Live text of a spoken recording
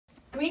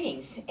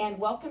Greetings and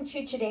welcome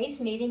to today's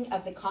meeting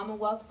of the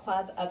Commonwealth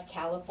Club of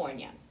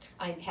California.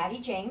 I'm Patty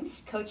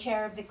James,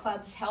 co-chair of the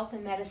club's Health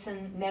and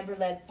Medicine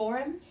member-led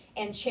forum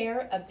and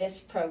chair of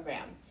this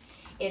program.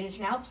 It is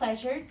now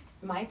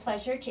my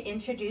pleasure to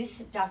introduce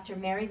Dr.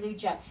 Lou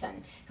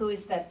Jepsen, who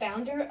is the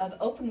founder of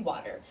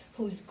Openwater,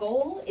 whose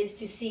goal is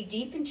to see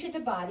deep into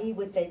the body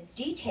with the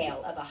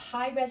detail of a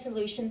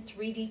high-resolution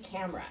 3D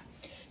camera.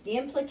 The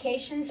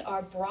implications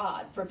are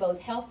broad for both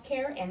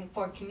healthcare and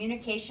for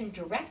communication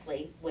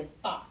directly with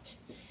thought.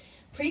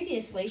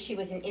 Previously, she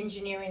was an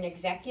engineering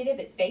executive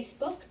at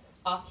Facebook,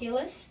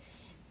 Oculus,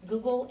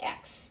 Google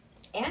X,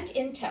 and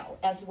Intel,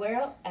 as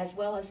well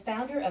as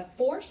founder of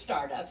 4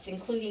 startups,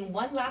 including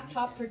One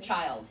Laptop per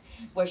Child,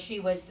 where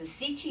she was the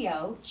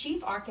CTO,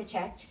 chief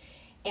architect,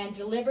 and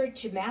delivered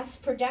to mass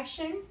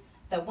production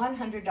the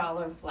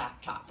 $100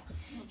 laptop.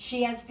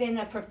 She has been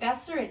a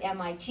professor at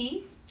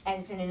MIT,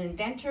 as an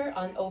inventor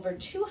on over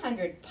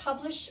 200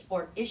 published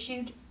or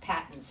issued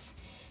patents.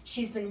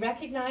 She's been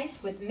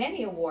recognized with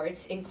many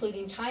awards,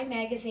 including Time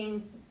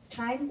Magazine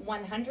Time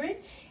 100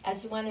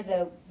 as one of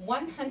the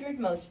 100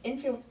 most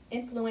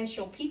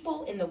influential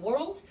people in the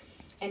world,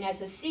 and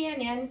as a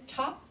CNN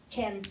Top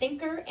 10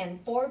 Thinker and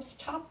Forbes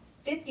Top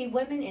 50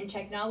 Women in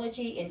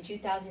Technology in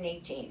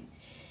 2018.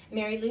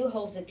 Mary Lou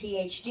holds a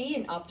PhD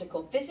in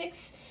optical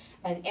physics,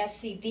 an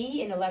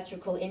SCB in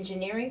electrical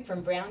engineering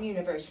from Brown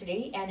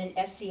University, and an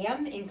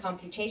SCM in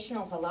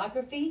computational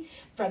holography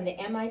from the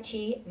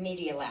MIT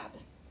Media Lab.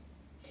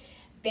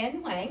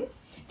 Ben Hwang,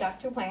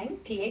 Dr. Hwang,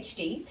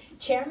 PhD,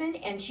 Chairman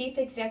and Chief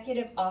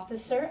Executive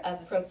Officer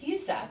of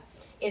Profusa,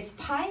 is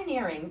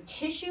pioneering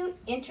tissue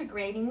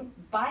integrating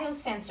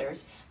biosensors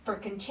for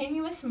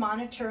continuous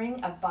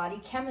monitoring of body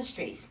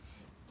chemistries.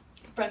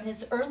 From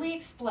his early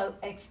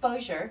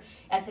exposure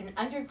as an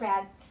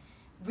undergrad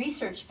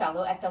research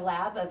fellow at the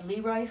lab of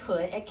Leroy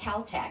Hood at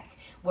Caltech,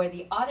 where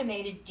the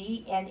automated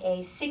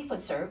DNA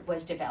sequencer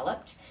was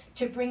developed,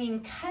 to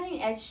bringing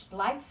cutting-edge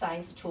life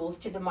science tools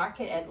to the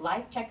market at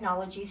Life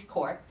Technologies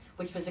Corp.,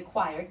 which was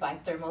acquired by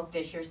Thermo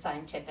Fisher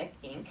Scientific,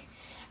 Inc.,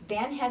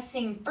 Ben has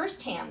seen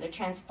firsthand the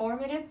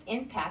transformative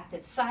impact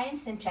that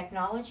science and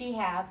technology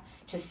have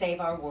to save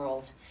our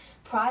world.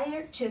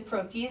 Prior to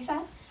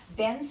Profusa,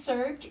 Ben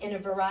served in a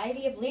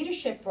variety of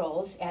leadership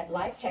roles at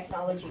Life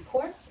Technology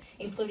Corp.,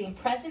 including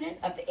president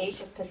of the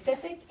Asia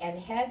Pacific and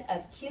head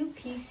of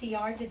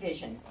qPCR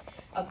division.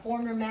 A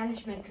former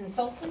management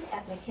consultant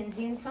at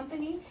McKinsey &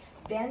 Company,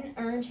 Ben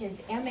earned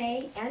his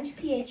MA and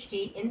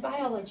PhD in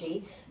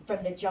biology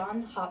from the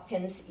Johns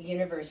Hopkins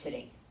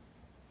University.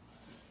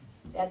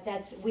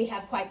 We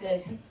have quite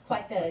the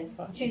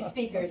 2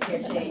 speakers here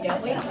today,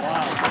 don't we?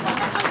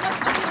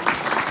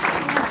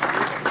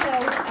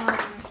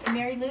 So,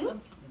 Mary Lou,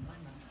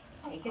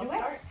 take it away.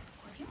 Start.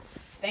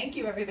 Thank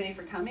you, everybody,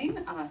 for coming.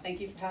 Thank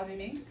you for having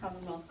me,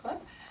 Commonwealth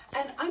Club.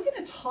 And I'm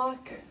going to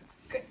talk,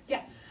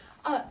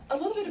 a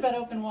little bit about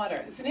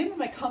Openwater. It's the name of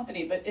my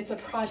company, but it's a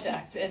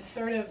project. It's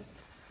sort of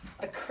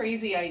a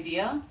crazy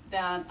idea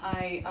that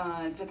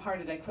I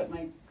departed. I quit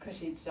my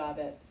cushy job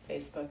at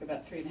Facebook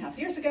about 3.5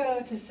 years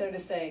ago to sort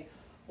of say,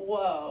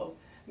 whoa,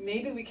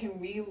 maybe we can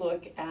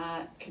relook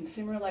at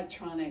consumer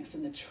electronics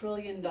and the $1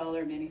 trillion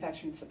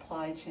manufacturing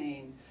supply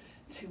chain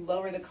to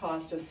lower the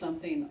cost of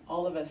something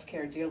all of us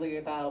care dearly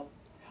about,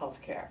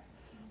 healthcare.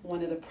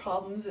 One of the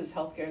problems is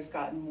healthcare has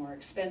gotten more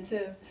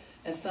expensive.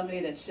 As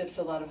somebody that ships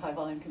a lot of high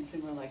volume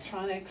consumer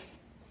electronics,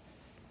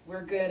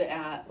 we're good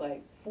at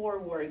like 4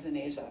 words in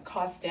Asia: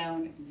 cost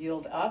down,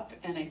 yield up,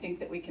 and I think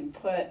that we can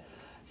put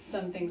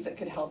some things that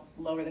could help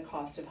lower the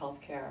cost of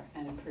healthcare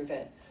and improve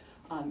it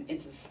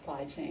into the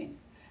supply chain.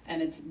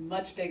 And it's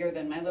much bigger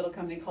than my little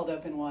company called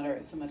Openwater.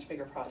 It's a much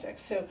bigger project.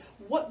 So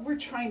what we're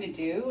trying to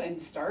do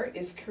and start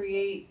is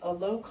create a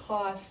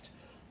low-cost,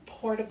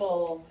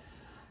 portable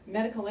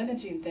medical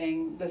imaging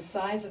thing the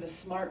size of a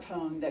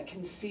smartphone that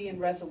can see in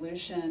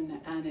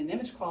resolution and in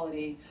image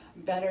quality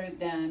better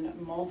than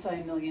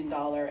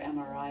multi-million-dollar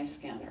MRI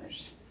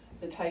scanners.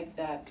 The type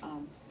that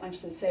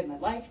actually saved my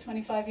life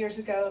 25 years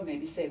ago,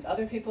 maybe saved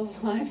other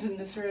people's lives in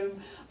this room,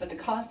 but the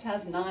cost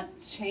has not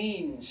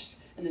changed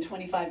in the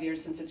 25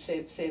 years since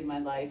it saved my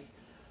life.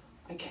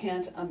 I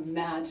can't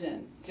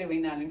imagine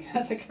doing that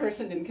as a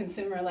person in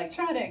consumer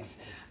electronics,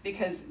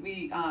 because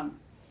we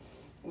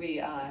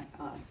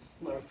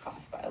lowered the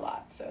cost by a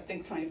lot. So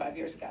think 25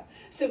 years ago.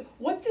 So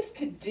what this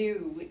could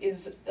do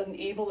is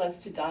enable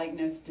us to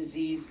diagnose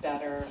disease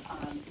better,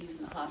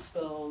 using the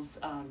hospitals,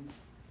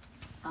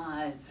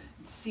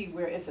 see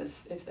where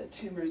if the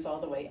tumor is all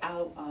the way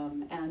out,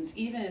 and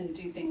even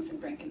do things in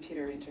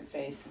brain-computer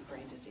interface and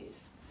brain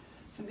disease.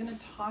 So I'm going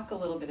to talk a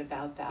little bit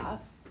about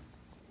that.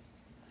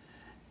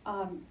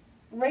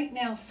 Right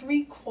now,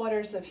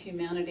 3/4 of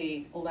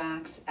humanity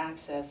lacks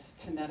access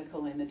to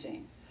medical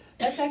imaging.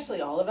 That's actually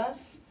all of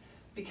us,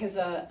 because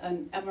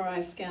an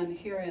MRI scan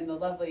here in the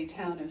lovely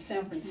town of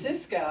San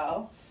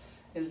Francisco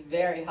is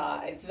very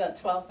high. It's about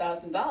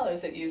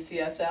 $12,000 at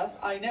UCSF.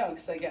 I know,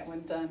 because I get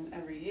one done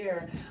every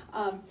year.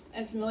 And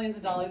it's millions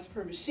of dollars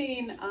per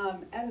machine.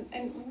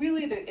 And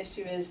really the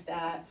issue is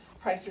that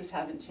prices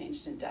haven't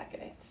changed in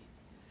decades.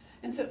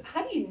 And so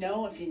how do you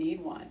know if you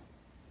need one?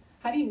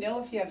 How do you know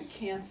if you have a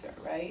cancer,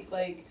 right?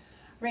 Like,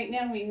 right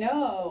now we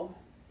know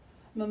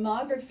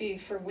mammography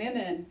for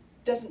women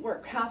doesn't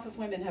work. Half of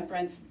women have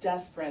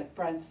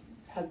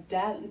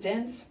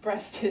dense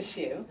breast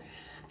tissue,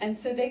 and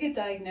so they get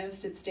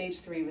diagnosed at stage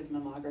 3 with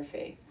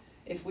mammography.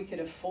 If we could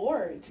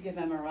afford to give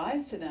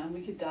MRIs to them,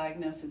 we could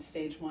diagnose at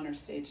stage 1 or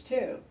stage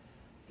 2,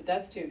 but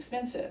that's too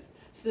expensive.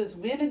 So those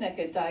women that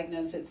get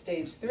diagnosed at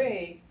stage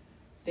 3,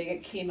 they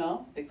get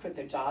chemo, they quit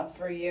their job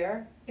for a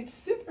year. It's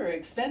super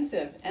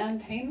expensive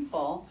and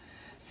painful.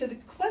 So the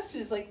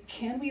question is, like,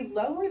 can we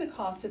lower the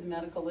cost of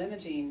medical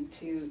imaging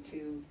to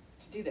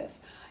do this?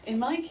 In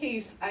my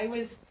case, I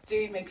was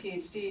doing my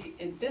PhD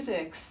in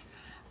physics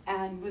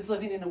and was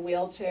living in a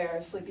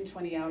wheelchair, sleeping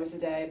 20 hours a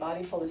day,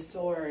 body full of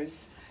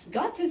sores.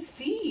 Got to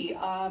see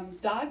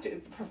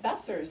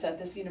professors at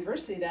this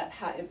university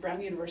at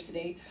Brown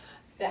University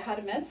that had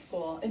a med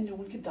school, and no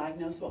one could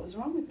diagnose what was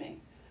wrong with me.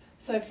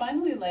 So I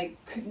finally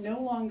could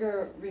no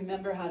longer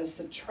remember how to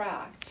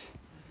subtract,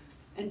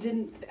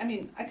 and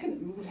I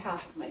couldn't move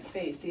half of my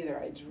face either.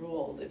 I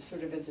drooled. It was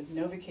sort of as if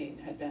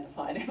Novocaine had been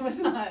applied. It was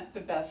not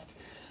the best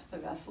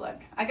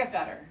look. I got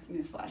better,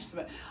 newsflash.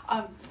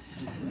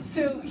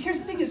 So here's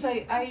the thing is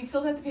I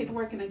filled out the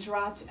paperwork and I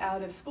dropped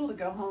out of school to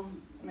go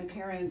home. My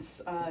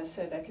parents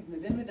said I could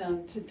move in with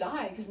them to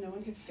die because no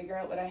one could figure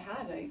out what I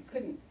had.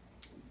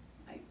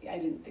 I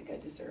didn't think I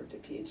deserved a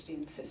PhD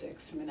in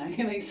physics from an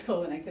Ivy League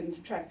school and I couldn't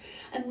subtract.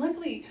 And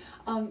luckily,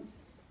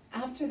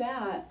 after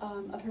that,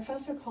 a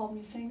professor called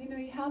me saying,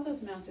 you have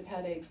those massive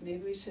headaches,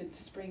 maybe we should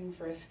spring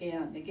for a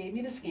scan. They gave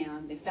me the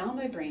scan, they found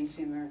my brain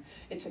tumor.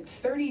 It took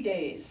 30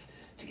 days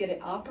to get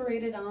it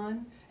operated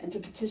on and to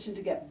petition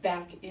to get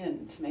back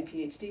into my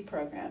PhD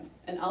program.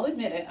 And I'll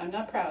admit it, I'm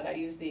not proud, I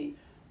used the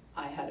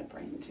I had a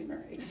brain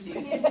tumor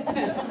excuse.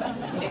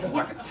 It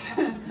worked.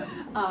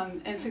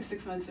 And it took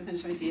 6 months to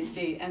finish my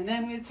PhD. And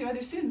then we had 2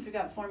 other students. We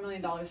got $4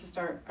 million to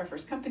start our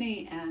first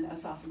company, and I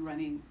was off and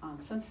running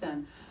since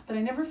then. But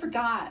I never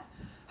forgot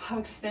how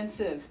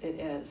expensive it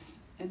is.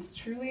 It's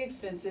truly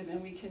expensive,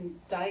 and we can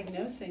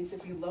diagnose things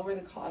if we lower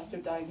the cost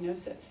of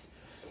diagnosis.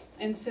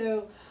 And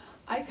so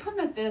I come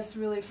at this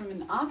really from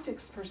an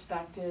optics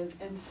perspective,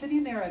 and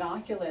sitting there at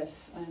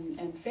Oculus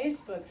and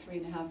Facebook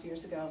 3.5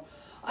 years ago,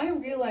 I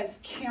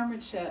realized camera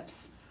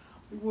chips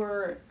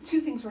two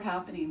things were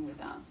happening with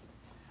them.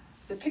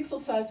 The pixel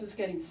size was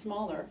getting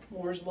smaller,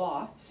 Moore's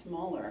law,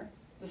 smaller,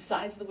 the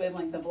size of the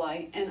wavelength of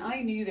light, and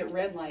I knew that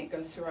red light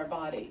goes through our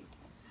body.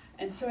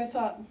 And so I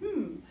thought,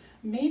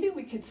 maybe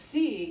we could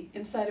see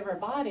inside of our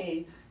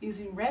body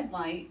using red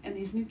light and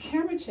these new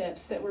camera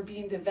chips that were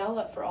being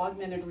developed for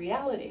augmented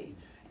reality.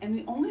 And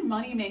the only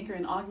moneymaker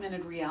in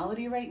augmented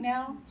reality right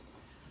now,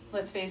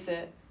 let's face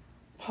it,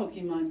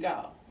 Pokemon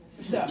Go.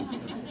 So,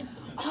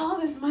 all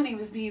this money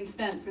was being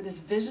spent for this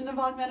vision of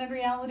augmented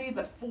reality,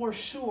 but for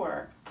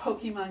sure,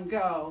 Pokemon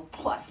Go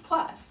plus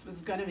was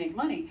going to make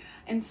money.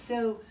 And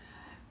so,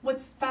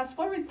 fast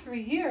forward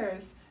 3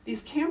 years,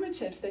 these camera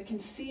chips that can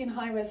see in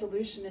high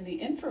resolution in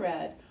the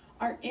infrared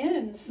are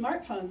in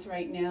smartphones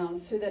right now,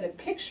 so that a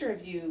picture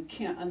of you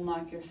can't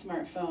unlock your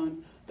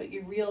smartphone, but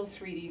your real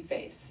 3D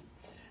face.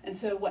 And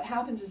so what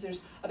happens is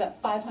there's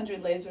about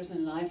 500 lasers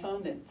in an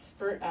iPhone that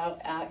spurt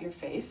out at your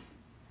face.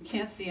 You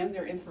can't see them,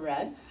 they're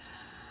infrared.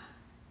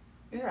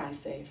 Your eye's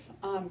safe,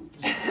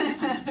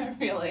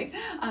 really.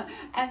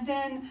 And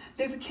then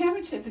there's a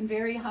camera chip in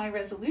very high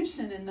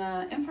resolution in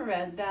the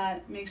infrared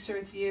that makes sure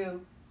it's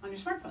you on your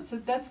smartphone. So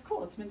that's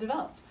cool, it's been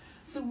developed.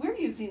 So we're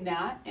using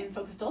that in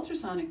focused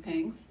ultrasonic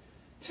pings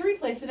to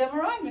replace an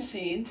MRI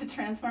machine to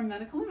transform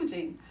medical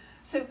imaging.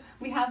 So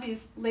we have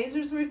these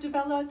lasers we've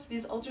developed,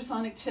 these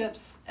ultrasonic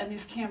chips, and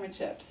these camera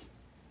chips.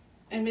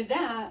 And with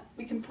that,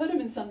 we can put them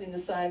in something the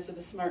size of a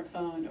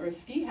smartphone or a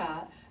ski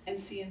hat and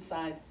see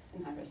inside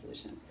in high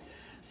resolution.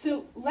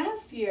 So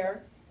last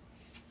year,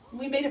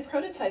 we made a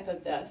prototype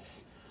of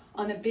this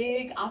on a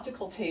big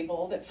optical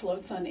table that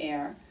floats on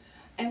air,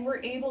 and we're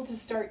able to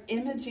start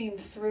imaging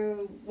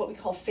through what we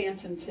call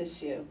phantom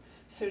tissue,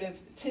 sort of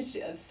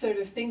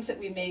things that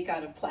we make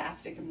out of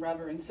plastic and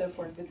rubber and so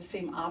forth with the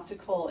same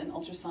optical and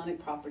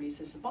ultrasonic properties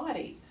as the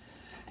body.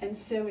 And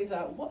so we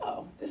thought,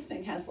 whoa, this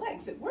thing has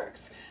legs, it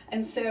works.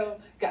 And so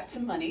got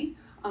some money,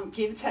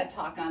 gave a TED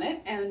talk on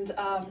it, and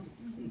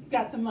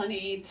got the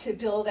money to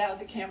build out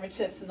the camera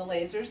chips and the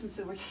lasers. And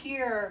so we're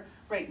here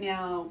right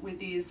now with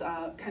these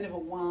kind of a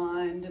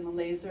wand and a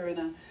laser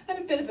and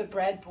a bit of a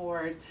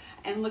breadboard,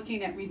 and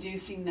looking at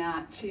reducing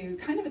that to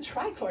kind of a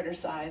tricorder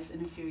size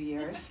in a few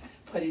years,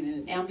 putting it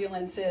in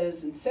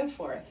ambulances and so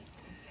forth.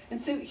 And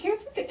so here's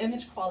what the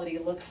image quality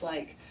looks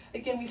like.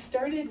 Again, we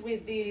started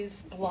with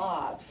these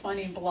blobs,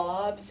 finding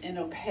blobs in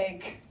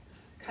opaque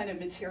kind of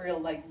material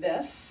like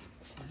this.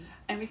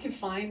 And we could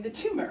find the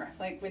tumor,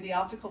 like with the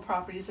optical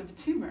properties of a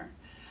tumor.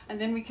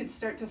 And then we could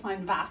start to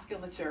find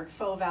vasculature,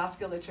 faux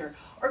vasculature.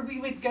 Or we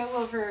would go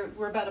over,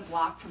 we're about a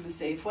block from a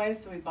Safeway,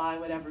 so we'd buy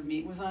whatever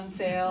meat was on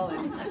sale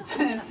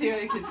and see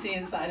what we could see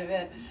inside of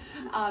it.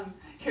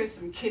 Here's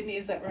some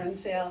kidneys that were on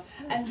sale.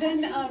 And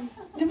then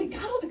we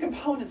got all the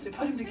components, we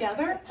put them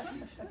together,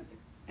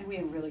 and we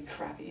had really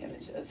crappy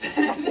images,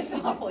 just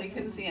awful, you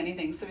couldn't see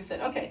anything. So we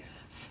said, okay,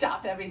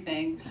 stop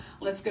everything.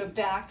 Let's go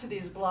back to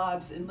these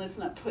blobs and let's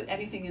not put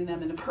anything in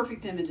them, and a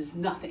perfect image is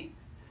nothing.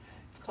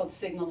 It's called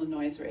signal to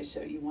noise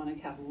ratio. You want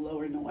to have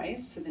lower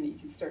noise so then you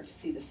can start to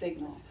see the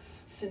signal.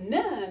 So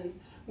then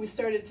we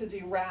started to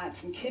do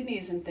rats and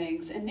kidneys and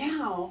things, and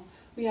now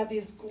we have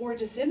these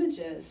gorgeous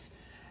images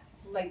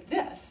like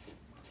this.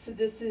 So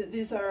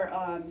these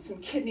are some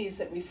kidneys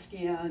that we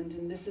scanned,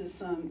 and these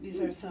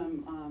are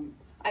some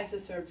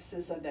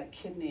isosurfaces of that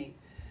kidney.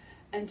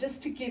 And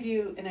just to give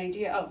you an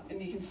idea, oh,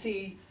 and you can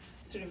see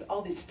sort of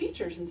all these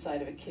features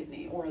inside of a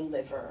kidney or a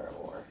liver,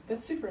 or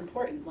that's super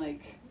important,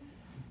 like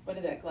what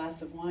did that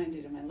glass of wine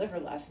do to my liver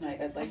last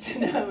night? I'd like to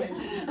know.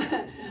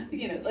 And,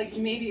 you know, like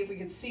maybe if we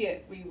could see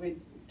it, we would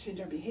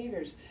change our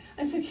behaviors.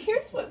 And so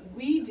here's what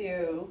we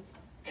do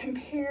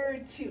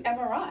compared to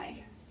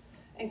MRI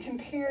and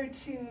compared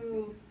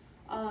to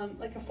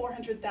like a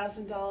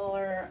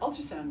 $400,000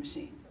 ultrasound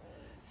machine.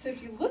 So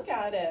if you look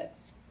at it,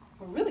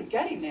 we're really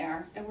getting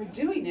there, and we're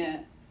doing it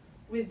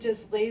with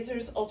just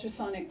lasers,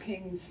 ultrasonic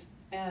pings,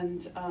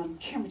 and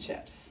camera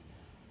chips.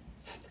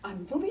 So it's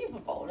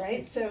unbelievable,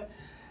 right? So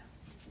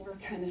we're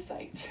kind of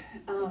psyched.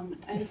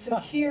 And so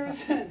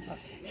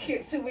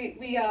so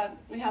we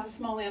have a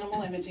small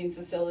animal imaging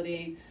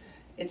facility.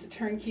 It's a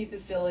turnkey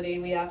facility.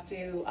 We have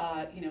to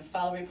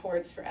file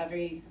reports for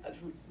every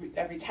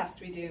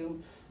test we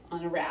do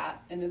on a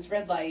rat. And this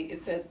red light,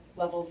 it's at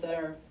levels that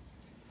are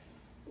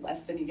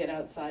less than you get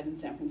outside in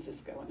San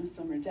Francisco on a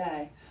summer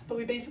day. But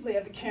we basically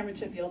have the camera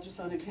chip, the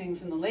ultrasonic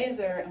pings, and the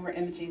laser, and we're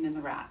imaging in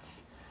the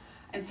rats.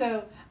 And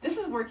so this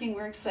is working.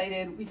 We're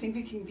excited. We think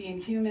we can be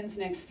in humans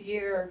next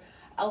year.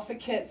 Alpha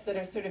kits that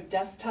are sort of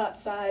desktop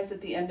size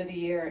at the end of the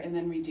year, and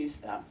then reduce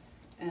them.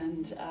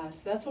 And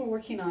so that's what we're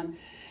working on.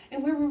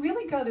 And where we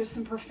really go, there's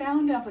some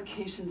profound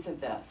applications of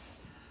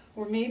this,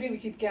 where maybe we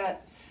could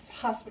get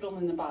hospital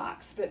in the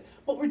box. But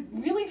what we're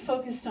really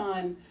focused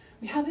on,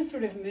 we have this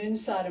sort of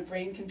moonshot of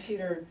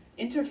brain-computer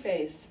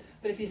interface.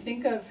 But if you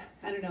think of,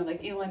 I don't know,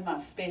 like Elon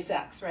Musk,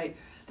 SpaceX, right?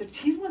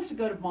 He wants to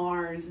go to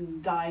Mars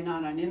and die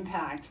not on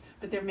impact,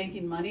 but they're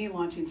making money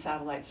launching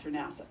satellites for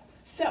NASA.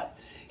 So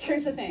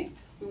here's the thing.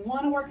 We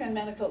want to work on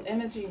medical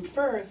imaging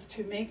first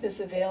to make this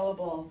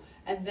available,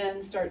 and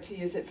then start to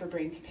use it for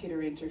brain-computer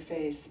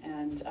interface,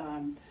 and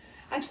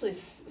actually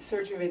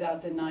surgery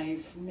without the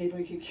knife. Maybe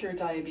we could cure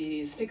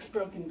diabetes, fix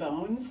broken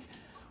bones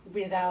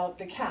without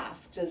the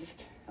cast.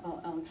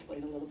 I'll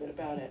explain a little bit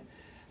about it.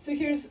 So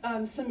here's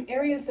some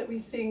areas that we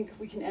think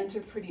we can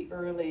enter pretty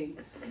early.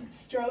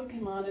 Stroke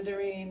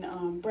monitoring,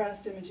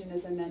 breast imaging,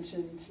 as I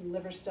mentioned, some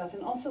liver stuff,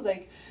 and also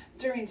like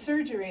during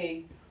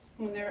surgery,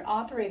 when they're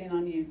operating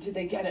on you, did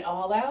they get it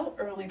all out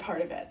or only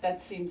part of it?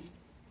 That seems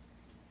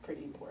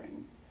pretty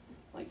important,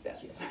 like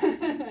this.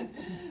 Yeah.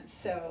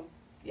 So,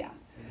 yeah.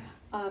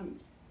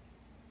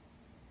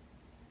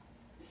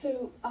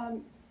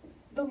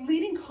 The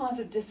leading cause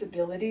of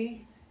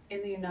disability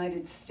in the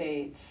United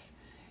States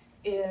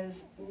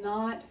is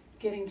not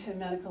getting to a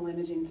medical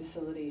imaging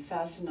facility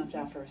fast enough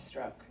after a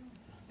stroke.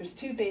 There's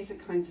two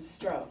basic kinds of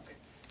stroke.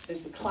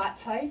 There's the clot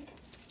type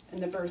and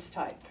the burst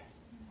type.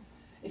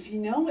 If you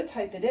know what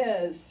type it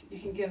is, you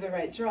can give the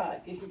right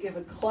drug. You can give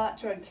a clot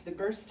drug to the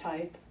burst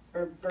type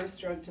or burst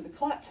drug to the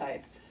clot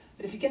type.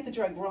 But if you get the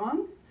drug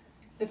wrong,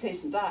 the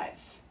patient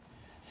dies.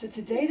 So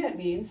today that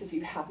means if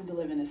you happen to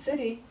live in a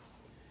city,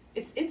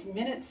 it's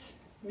minutes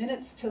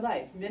to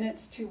life,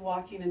 minutes to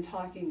walking and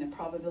talking, the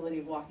probability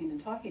of walking and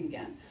talking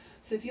again.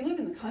 So if you live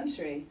in the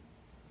country,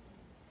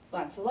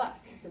 lots of luck.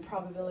 Your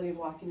probability of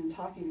walking and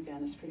talking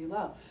again is pretty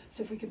low.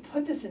 So if we could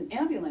put this in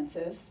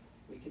ambulances,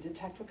 we could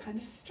detect what kind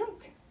of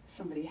stroke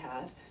somebody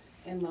had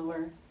and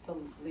lower the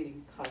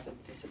leading cause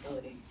of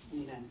disability in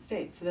the United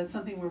States. So that's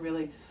something we're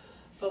really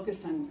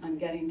focused on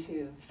getting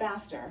to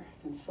faster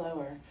than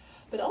slower.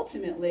 But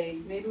ultimately,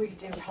 maybe we could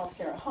do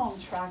healthcare at home,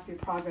 track your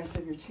progress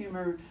of your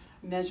tumor,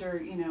 measure,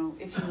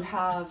 if you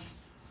have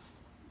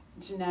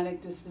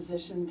genetic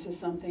disposition to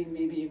something,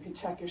 maybe you could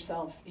check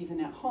yourself even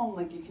at home,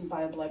 like you can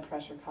buy a blood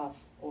pressure cuff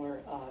or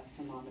a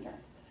thermometer.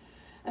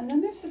 And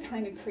then there's the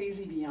kind of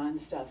crazy beyond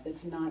stuff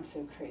that's not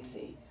so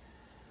crazy.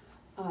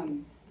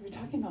 We were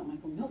talking about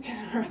Michael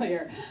Milken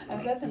earlier. I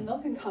was at the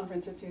Milken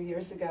conference a few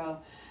years ago,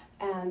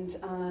 and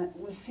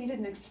was seated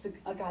next to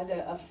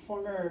a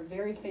former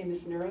very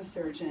famous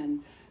neurosurgeon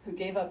who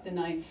gave up the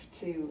knife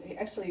to, he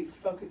actually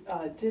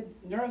did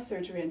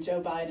neurosurgery on Joe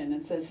Biden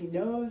and says he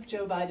knows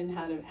Joe Biden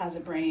has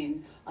a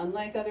brain,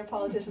 unlike other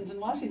politicians in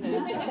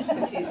Washington,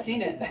 because he's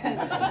seen it.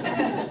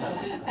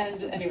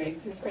 And anyway,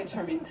 he was quite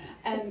charming.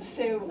 And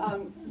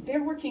so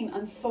they're working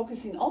on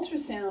focusing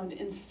ultrasound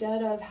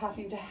instead of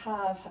having to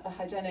have a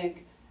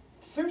hygienic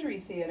surgery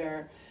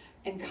theater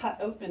and cut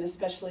open,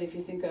 especially if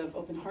you think of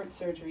open heart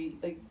surgery,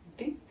 like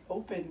big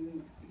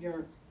open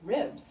your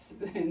ribs,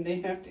 and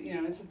they have to,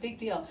 it's a big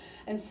deal.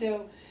 And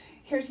so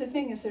here's the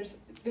thing is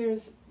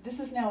this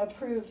is now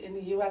approved in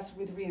the US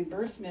with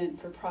reimbursement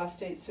for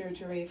prostate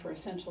surgery, for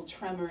essential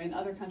tremor, in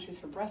other countries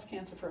for breast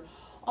cancer, for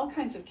all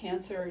kinds of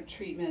cancer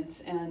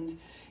treatments. And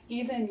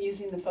even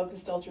using the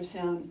focused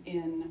ultrasound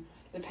in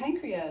the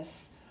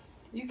pancreas,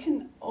 you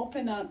can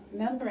open up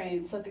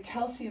membranes, let the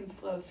calcium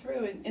flow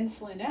through and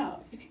insulin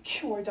out. You can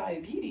cure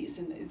diabetes,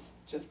 and it's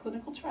just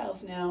clinical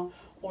trials now.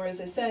 Or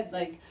as I said,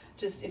 like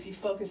just if you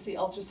focus the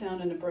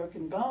ultrasound on a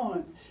broken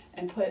bone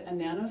and put a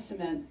nano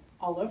cement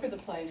all over the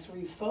place, where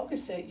you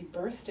focus it, you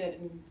burst it,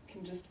 and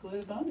can just glue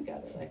the bone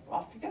together, like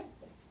off you go.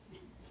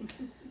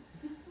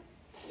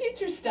 It's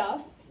future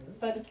stuff,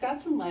 but it's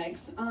got some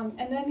legs. And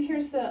then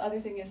here's the other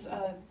thing is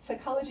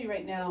psychology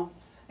right now.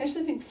 I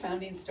actually think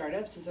founding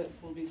startups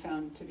will be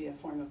found to be a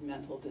form of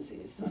mental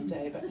disease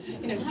someday. But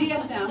you know,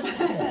 DSM,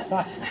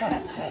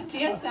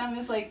 DSM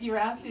is like you were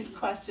asked these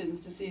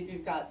questions to see if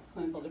you've got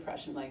clinical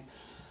depression, like,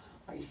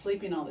 are you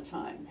sleeping all the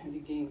time? Have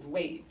you gained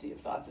weight? Do you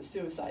have thoughts of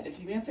suicide? If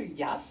you answer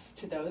yes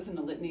to those and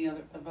a litany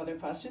of other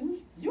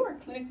questions, you are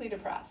clinically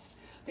depressed.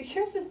 But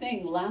here's the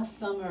thing, last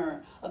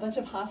summer, a bunch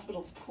of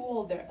hospitals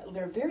pooled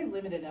their very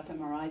limited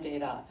fMRI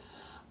data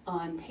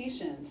on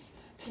patients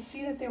to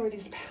see that there were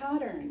these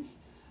patterns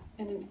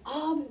in an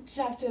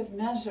objective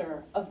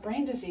measure of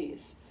brain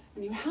disease.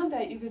 When you had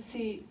that, you could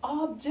see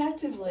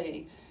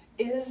objectively,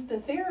 is the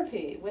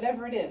therapy,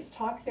 whatever it is,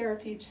 talk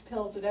therapy,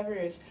 pills, whatever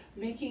it is,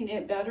 making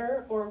it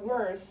better or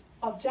worse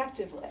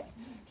objectively.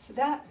 So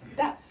that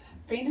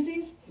brain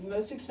disease,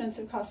 most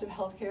expensive cost of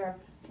healthcare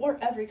for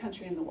every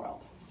country in the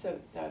world. So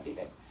that would be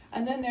big.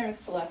 And then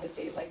there's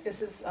telepathy. Like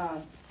this is,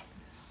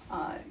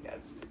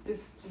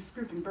 this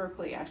group in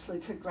Berkeley actually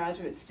took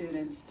graduate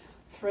students,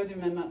 throw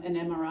them in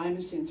MRI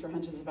machines for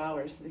hundreds of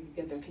hours so they could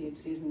get their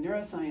PhDs in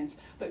neuroscience,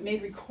 but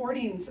made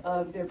recordings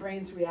of their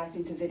brains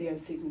reacting to video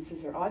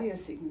sequences or audio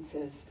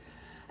sequences.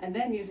 And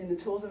then using the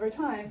tools of our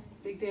time,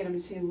 big data,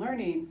 machine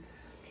learning,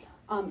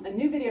 a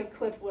new video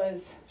clip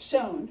was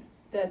shown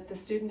that the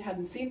student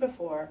hadn't seen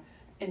before,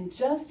 and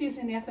just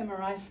using the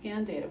fMRI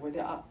scan data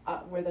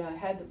where the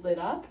head lit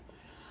up,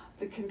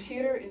 the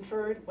computer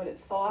inferred what it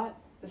thought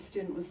the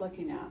student was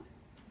looking at.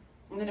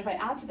 And then if I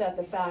add to that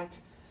the fact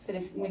that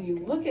when you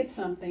look at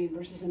something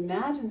versus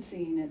imagine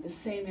seeing it, the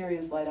same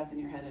areas light up in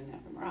your head in an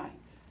fMRI.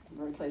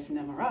 We're replacing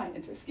MRI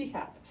into a ski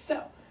cap.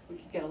 So we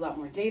could get a lot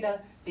more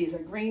data. These are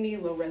grainy,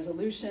 low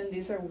resolution.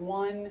 These are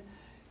 10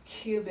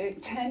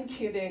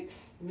 cubic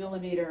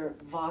millimeter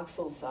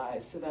voxel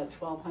size, so about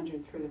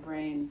 1,200 through the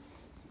brain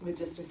with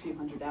just a few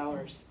hundred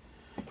hours.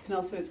 You can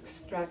also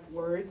extract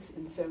words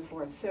and so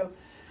forth. So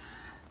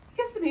I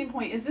guess the main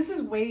point is this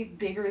is way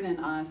bigger than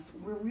us.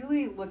 We're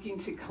really looking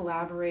to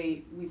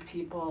collaborate with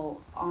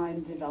people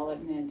on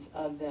development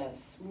of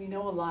this. We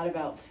know a lot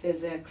about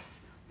physics.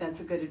 That's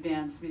a good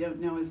advance. We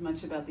don't know as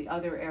much about the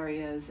other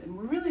areas, and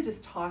we're really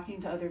just talking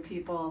to other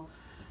people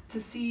to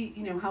see,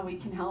 you know, how we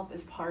can help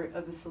as part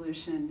of the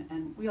solution.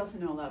 And we also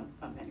know a lot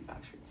about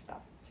manufacturing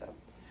stuff. So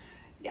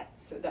yeah,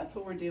 so that's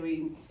what we're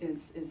doing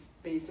is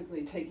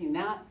basically taking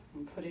that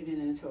and putting it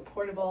into a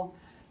portable.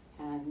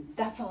 And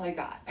that's all I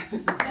got.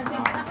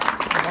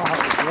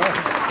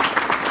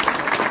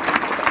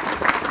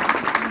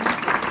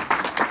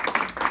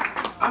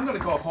 I'm going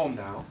to go home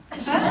now.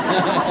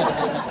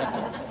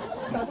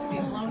 About to be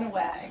blown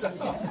away.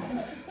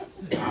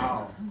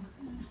 Wow.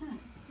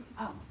 Oh,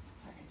 sorry.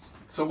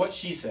 So what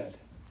she said.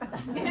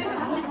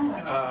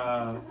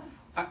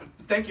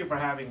 Thank you for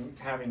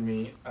having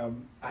me.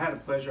 I had a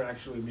pleasure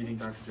actually meeting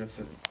Dr.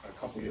 Jepsen a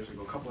couple years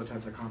ago, a couple of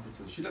times at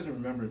conferences. She doesn't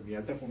remember me. I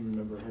definitely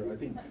remember her. I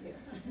think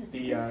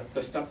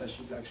the stuff that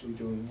she's actually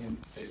doing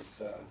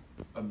is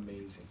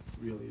amazing,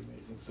 really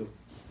amazing. So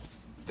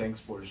thanks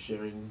for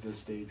sharing this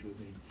stage with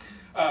me.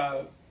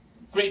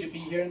 Great to be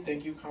here.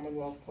 Thank you,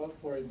 Commonwealth Club,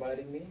 for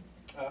inviting me.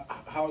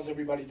 How's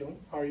everybody doing?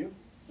 How are you?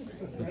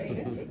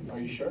 Good. Are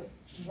you sure?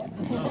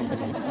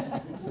 I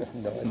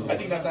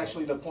think that's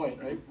actually the point,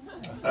 right?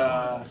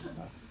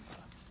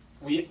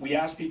 We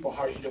ask people,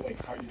 how are you doing?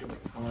 How are you doing?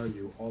 How are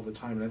you? All the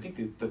time. And I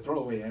think the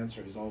throwaway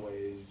answer is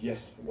always,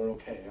 yes, we're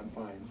okay, I'm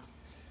fine.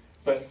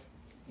 But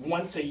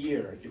once a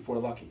year, if we're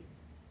lucky,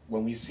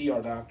 when we see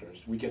our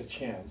doctors, we get a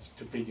chance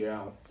to figure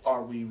out,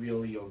 are we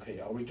really okay?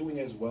 Are we doing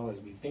as well as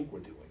we think we're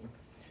doing?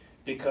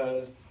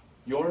 Because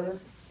your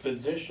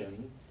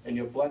physician and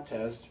your blood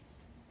test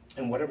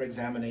and whatever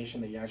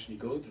examination that you actually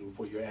go through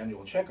for your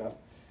annual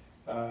checkup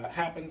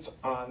happens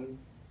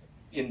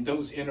in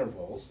those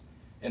intervals,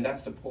 and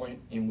that's the point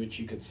in which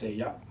you could say,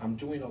 yeah, I'm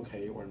doing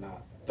okay or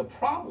not. The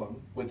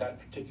problem with that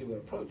particular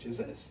approach is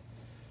this.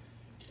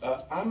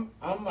 I'm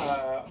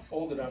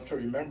old enough to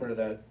remember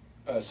that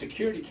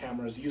security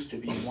cameras used to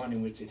be one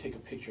in which they take a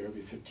picture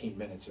every 15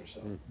 minutes or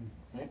so,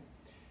 right?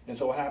 And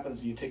so what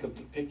happens, you take a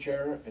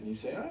picture and you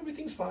say, oh,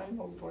 everything's fine,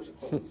 all the doors are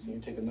closed. And you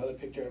take another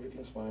picture,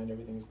 everything's fine,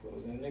 everything's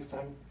closed. And the next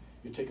time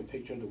you take a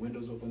picture, the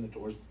windows open, the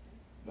doors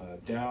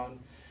down.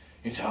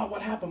 You say, oh,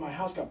 what happened? My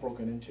house got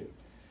broken into.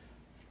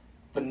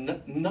 But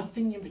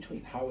nothing in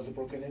between. How was it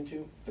broken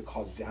into? The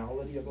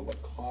causality of it,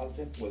 what caused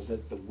it? Was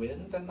it the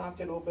wind that knocked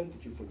it open?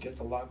 Did you forget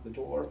to lock the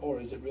door? Or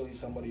is it really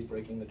somebody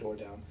breaking the door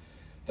down?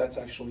 That's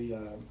actually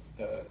a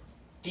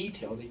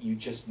detail that you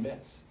just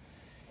miss.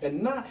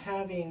 And not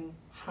having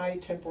high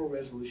temporal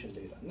resolution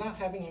data, not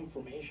having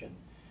information,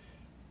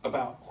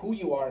 about who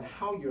you are and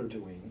how you're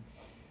doing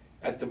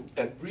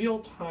at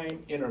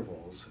real-time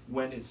intervals,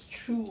 when it's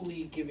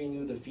truly giving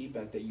you the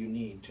feedback that you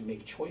need to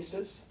make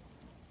choices,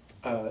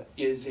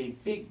 is a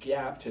big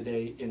gap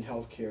today in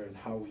healthcare and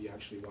how we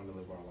actually want to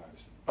live our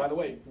lives. By the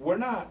way, we're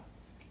not,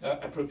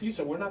 at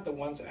Profusa, we're not the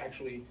ones that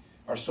actually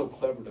are so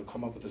clever to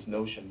come up with this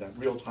notion that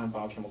real-time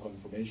biochemical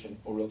information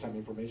or real-time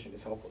information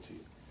is helpful to you.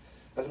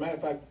 As a matter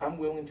of fact, I'm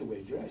willing to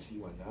wager, I see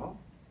one now,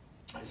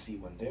 I see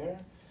one there,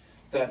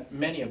 that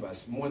many of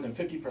us, more than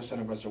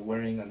 50% of us, are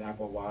wearing an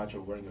Apple Watch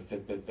or wearing a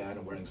Fitbit band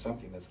or wearing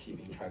something that's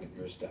keeping track of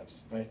your steps,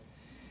 right?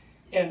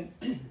 And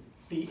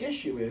the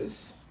issue is,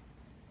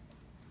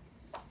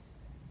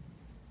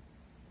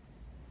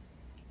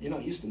 you know,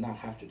 I used to not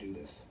have to do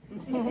this.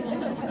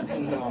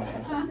 Now I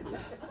have to do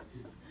this.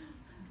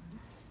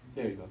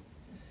 There you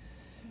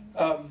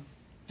go.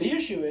 The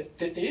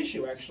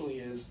issue actually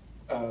is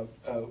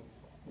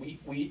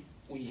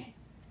we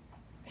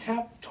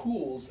have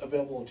tools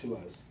available to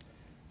us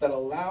that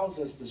allows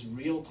us this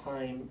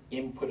real-time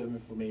input of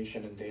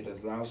information and data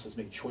that allows us to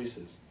make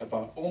choices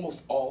about almost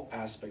all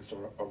aspects of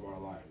our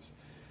lives.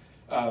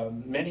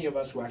 Many of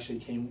us who actually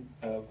came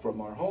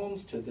from our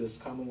homes to this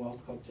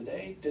Commonwealth Club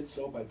today did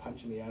so by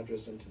punching the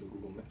address into the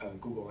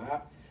Google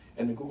app,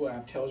 and the Google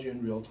app tells you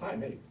in real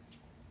time, hey,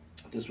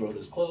 this road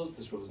is closed,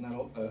 this road is not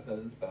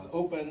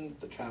open,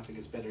 the traffic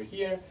is better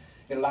here.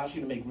 It allows you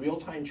to make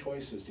real-time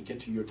choices to get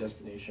to your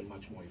destination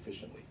much more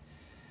efficiently.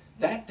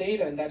 That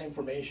data and that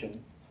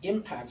information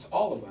impacts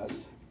all of us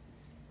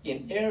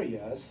in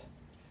areas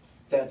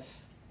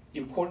that's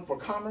important for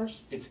commerce,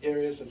 it's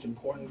areas that's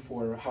important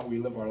for how we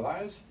live our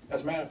lives.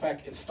 As a matter of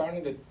fact, it's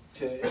starting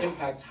to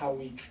impact how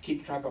we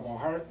keep track of our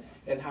heart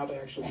and how to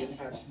actually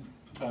impact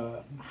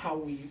how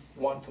we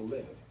want to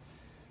live.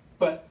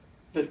 But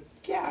the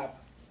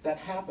gap that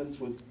happens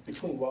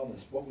between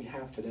wellness, what we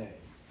have today,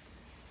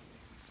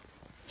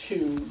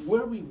 to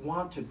where we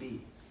want to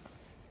be,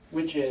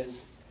 which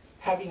is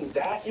having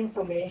that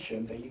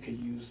information that you could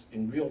use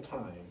in real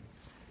time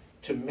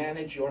to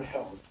manage your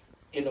health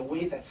in a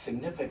way that's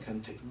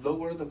significant to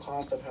lower the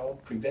cost of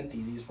health, prevent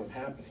disease from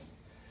happening,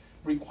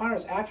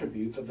 requires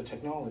attributes of the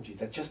technology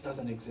that just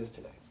doesn't exist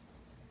today.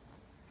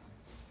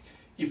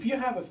 If you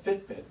have a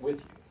Fitbit with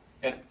you,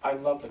 and I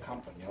love the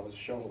company, I was a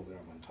shareholder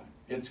at one time,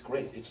 it's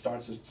great, it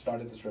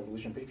started this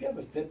revolution, but if you have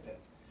a Fitbit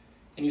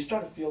and you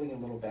start feeling a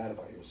little bad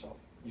about yourself,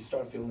 you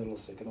start feeling a little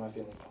sick, and I'm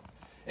feeling well,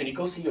 and you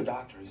go see your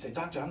doctor, you say,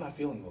 doctor, I'm not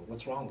feeling well,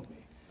 what's wrong with me?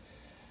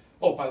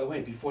 Oh, by the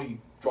way, before you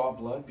draw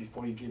blood,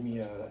 before you give me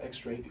an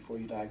x-ray, before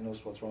you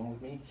diagnose what's wrong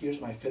with me, here's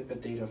my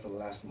Fitbit data for the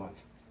last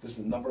month. This is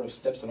the number of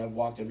steps that I've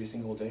walked every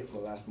single day for the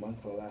last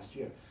month, for the last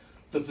year.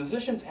 The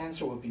physician's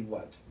answer would be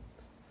what?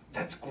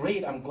 That's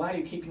great, I'm glad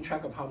you're keeping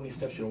track of how many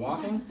steps you're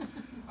walking.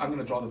 I'm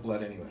gonna draw the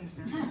blood anyways.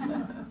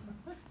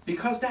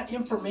 Because that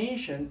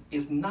information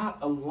is not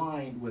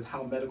aligned with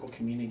how medical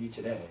community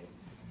today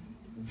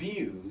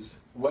views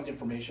what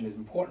information is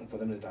important for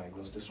them to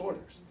diagnose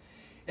disorders.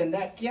 And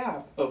that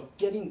gap of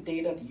getting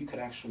data that you could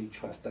actually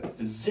trust, that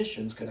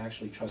physicians could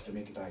actually trust to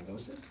make a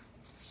diagnosis,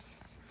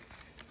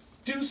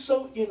 do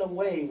so in a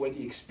way where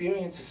the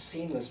experience is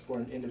seamless for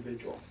an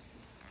individual.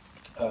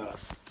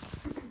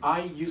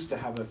 I used to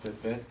have a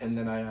Fitbit, and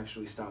then I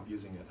actually stopped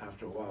using it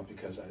after a while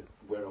because I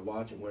wear a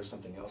watch and wear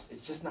something else.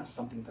 It's just not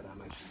something that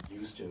I'm actually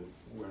used to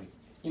wearing.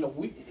 You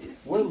know,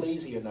 we're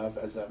lazy enough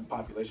as a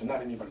population,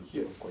 not anybody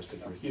here, of course,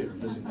 because you're here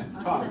listening to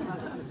me talk,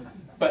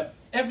 but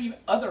every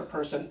other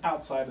person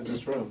outside of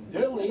this room,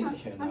 they're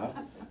lazy enough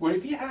where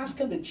if you ask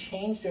them to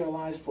change their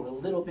lives for a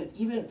little bit,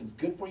 even if it's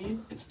good for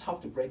you, it's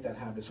tough to break that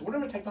habit. So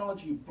whatever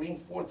technology you bring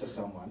forth to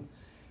someone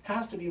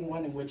has to be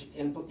one in which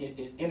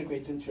it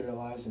integrates into their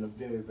lives in a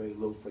very, very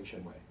low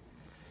friction way.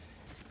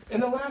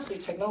 And then lastly,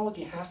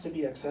 technology has to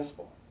be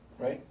accessible.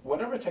 Right?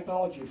 Whatever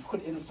technology you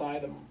put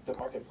inside the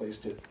marketplace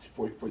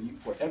for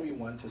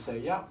everyone to say,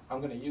 yeah,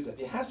 I'm going to use it,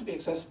 it has to be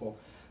accessible,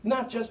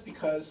 not just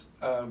because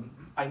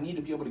I need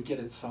to be able to get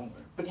it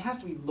somewhere, but it has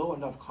to be low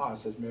enough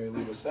cost, as Mary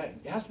Lou was saying.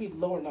 It has to be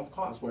low enough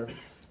cost where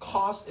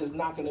cost is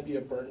not going to be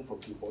a burden for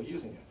people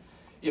using it.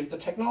 If the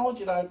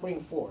technology that I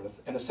bring forth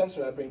and the sensor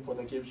that I bring forth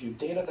that gives you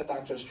data that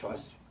doctors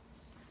trust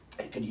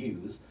and can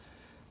use,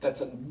 that's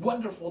a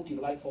wonderful,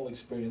 delightful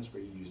experience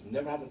where you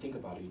never have to think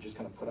about it. You just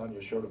kind of put on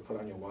your shirt or put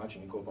on your watch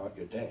and you go about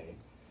your day.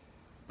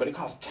 But it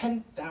costs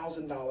 $10,000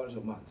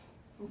 a month.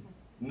 Mm-hmm.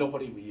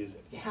 Nobody will use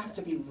it. It has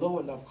to be low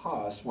enough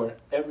cost where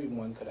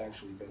everyone could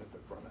actually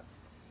benefit from it.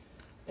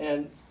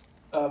 And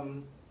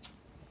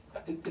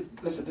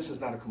listen, this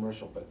is not a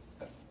commercial, but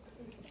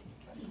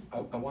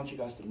I want you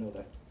guys to know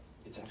that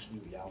it's actually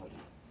reality.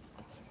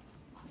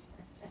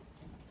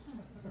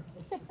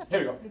 Here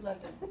we go. We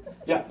loved it.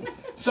 Yeah.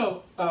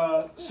 So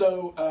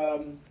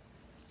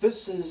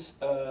this is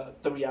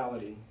the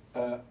reality.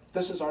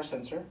 This is our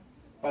sensor.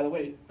 By the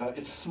way,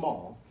 it's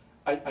small.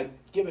 I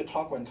gave a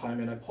talk one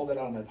time and I pulled it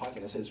out of my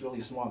pocket. I said it's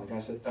really small. And the guy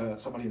said,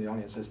 somebody in the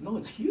audience says, no,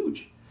 it's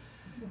huge.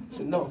 I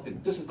said, no,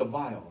 this is the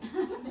vial.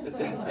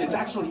 It's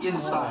actually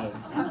inside.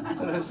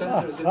 And the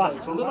sensor is inside.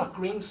 It's a little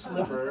green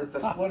sliver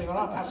that's floating on.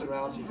 I'll pass it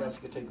around so you guys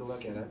can take a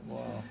look at it.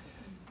 Wow.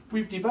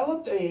 we've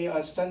developed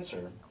a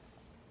sensor,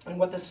 and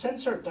what the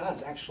sensor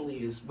does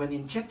actually is when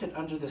injected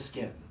under the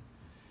skin,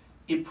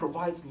 it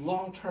provides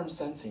long-term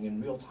sensing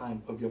in real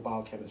time of your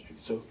biochemistry.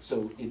 So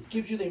it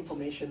gives you the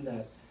information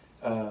that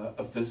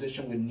a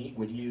physician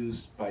would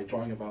use by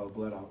drawing a vial of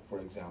blood out, for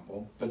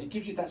example, but it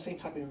gives you that same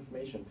type of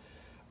information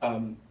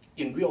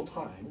in real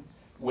time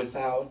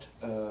without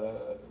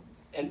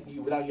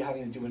without you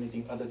having to do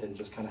anything other than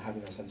just kind of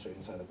having a sensor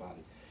inside the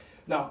body.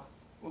 Now,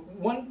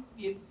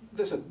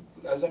 listen,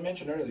 as I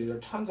mentioned earlier, there are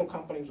tons of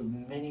companies with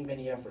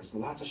many efforts,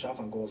 lots of shots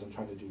on goals in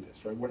trying to do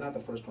this, right? We're not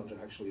the first one to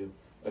actually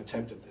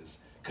attempt at this.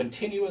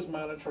 Continuous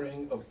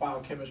monitoring of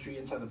biochemistry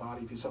inside the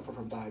body if you suffer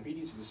from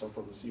diabetes, if you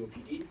suffer from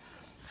COPD,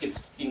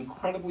 it's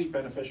incredibly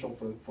beneficial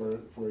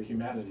for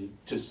humanity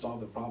to solve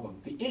the problem.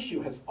 The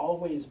issue has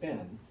always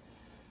been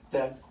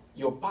that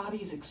your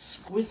body's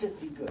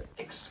exquisitely good,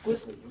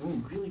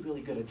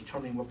 really good at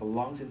determining what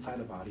belongs inside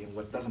the body and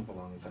what doesn't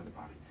belong inside the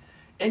body.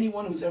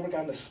 Anyone who's ever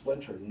gotten a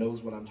splinter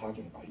knows what I'm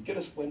talking about. You get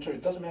a splinter,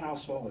 it doesn't matter how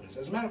small it is.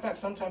 As a matter of fact,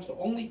 sometimes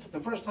the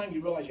first time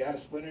you realize you had a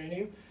splinter in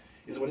you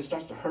is when it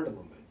starts to hurt a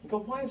little bit. You go,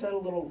 why is that a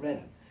little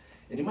red?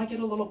 And you might get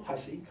a little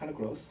pussy, kind of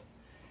gross.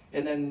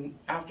 And then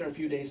after a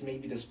few days,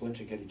 maybe the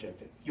splinter get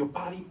ejected. Your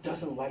body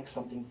doesn't like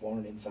something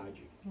foreign inside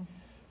you. Mm-hmm.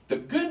 The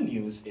good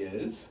news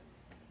is,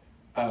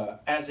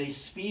 as a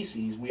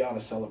species, we ought to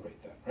celebrate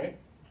that, right?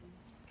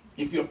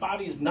 If your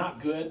body is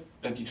not good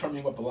at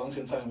determining what belongs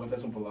inside and what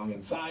doesn't belong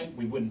inside,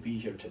 we wouldn't be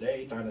here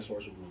today.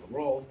 Dinosaurs would rule the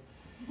world.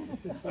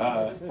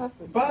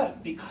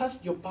 But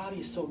because your body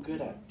is so good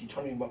at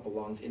determining what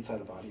belongs inside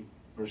the body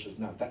versus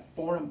not, that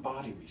foreign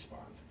body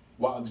response,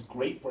 while it's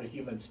great for a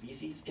human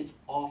species, it's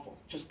awful,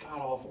 just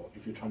god-awful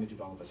if you're trying to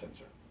develop a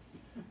sensor.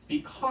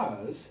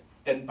 Because,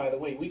 and by the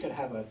way, we could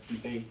have a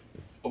debate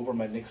over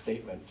my next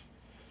statement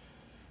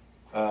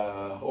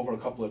over a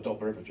couple of adult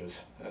beverages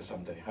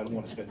someday. I don't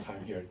want to spend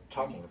time here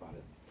talking about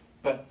it.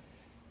 But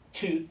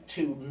to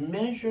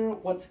measure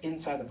what's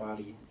inside the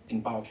body in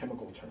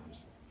biochemical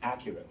terms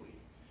accurately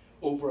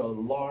over a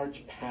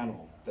large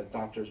panel that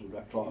doctors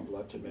would draw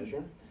blood to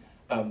measure,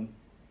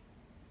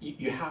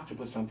 you have to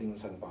put something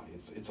inside the body.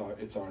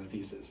 It's our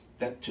thesis.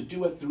 That to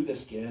do it through the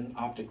skin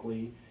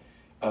optically,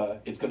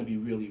 it's going to be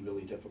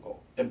really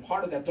difficult. And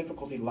part of that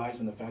difficulty lies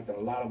in the fact that a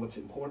lot of what's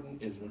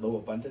important is low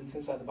abundance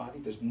inside the body.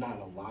 There's not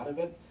a lot of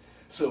it.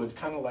 So it's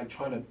kind of like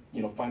trying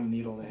to find a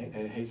needle in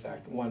a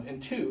haystack, one.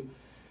 And two,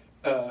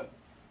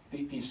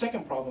 the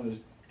second problem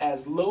is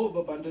as low of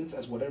abundance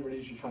as whatever it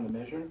is you're trying to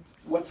measure,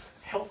 what's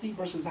healthy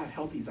versus not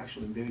healthy is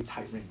actually in very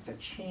tight range. That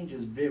change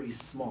is very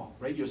small,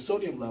 right? Your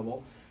sodium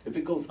level, if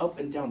it goes up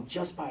and down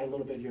just by a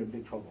little bit, you're in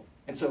big trouble.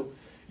 And so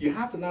you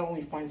have to not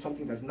only find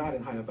something that's not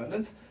in high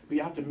abundance, but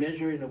you have to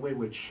measure it in a way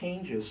where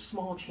changes,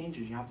 small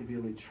changes, you have to be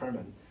able to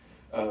determine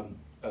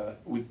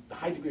with a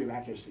high degree of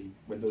accuracy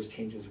when those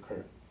changes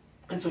occur.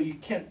 And so you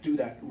can't do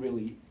that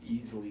really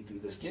easily through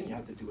the skin. You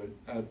have to do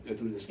it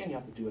through the skin. You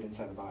have to do it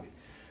inside the body.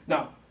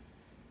 Now,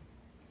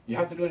 you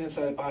have to do it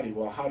inside the body.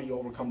 Well, how do you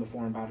overcome the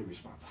foreign body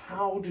response?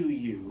 How do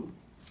you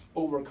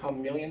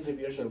overcome millions of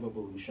years of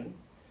evolution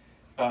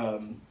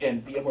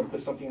and be able to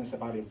put something inside the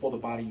body and fold the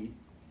body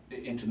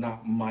into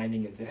not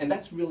minding it? And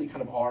that's really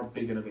kind of our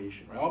big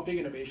innovation, right? Our big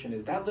innovation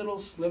is that little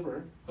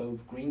sliver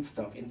of green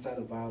stuff inside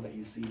the vial that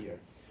you see here.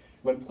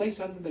 When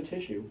placed under the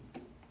tissue,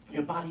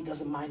 your body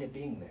doesn't mind it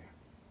being there.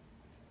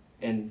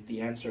 And the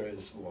answer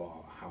is,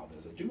 well, how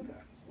does it do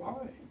that?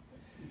 Why?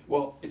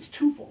 Well, it's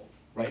twofold,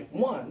 right?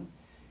 One,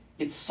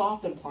 it's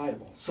soft and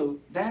pliable. So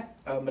that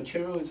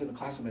material is in a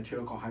class of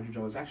material called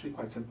hydrogel. It's actually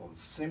quite simple.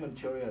 It's the same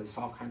material as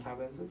soft contact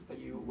lenses that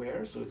you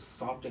wear, so it's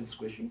soft and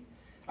squishy.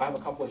 I have a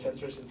couple of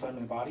sensors inside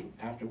my body.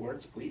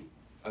 Afterwards, please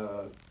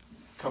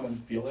come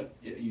and feel it.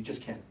 You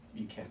just can't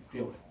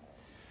feel it.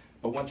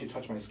 But once you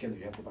touch my skin,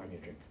 you have to buy me a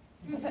drink.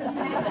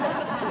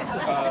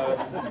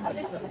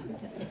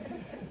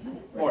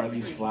 Or at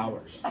least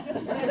flowers.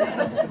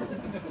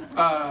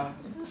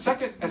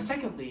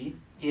 Secondly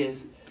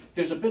is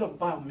there's a bit of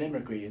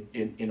biomimicry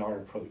in our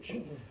approach.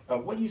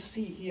 What you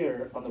see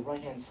here on the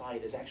right-hand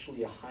side is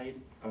actually a high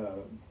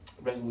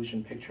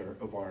resolution picture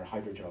of our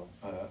hydrogel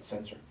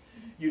sensor.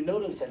 You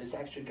notice that it's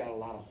actually got a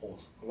lot of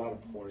holes, a lot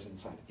of pores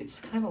inside. It's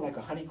kind of like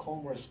a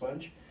honeycomb or a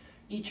sponge.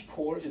 Each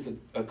pore is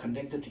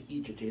connected to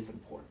each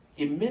adjacent pore.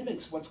 It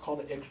mimics what's called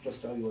the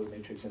extracellular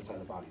matrix inside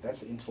the body. That's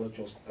the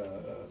intellectual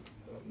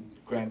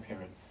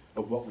grandparent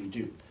of what we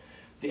do.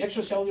 The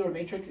extracellular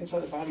matrix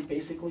inside the body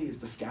basically is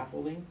the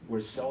scaffolding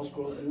where cells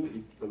grow through.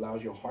 It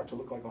allows your heart to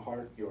look like a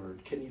heart, your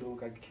kidney to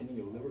look like a kidney,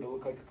 your liver to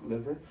look like a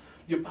liver.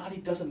 Your body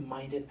doesn't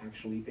mind it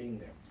actually being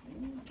there.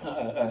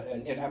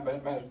 And as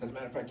a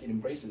matter of fact, it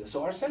embraces it.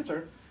 So our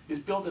sensor is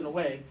built in a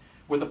way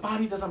where the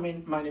body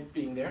doesn't mind it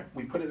being there.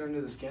 We put it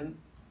under the skin.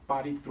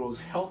 Body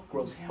grows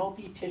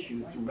healthy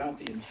tissue throughout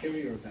the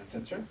interior of that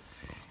sensor.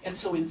 And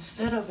so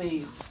instead of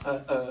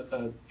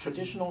a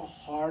traditional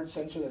hard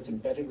sensor that's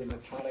embedded with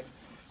electronics,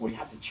 where you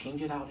have to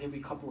change it out every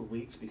couple of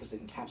weeks because the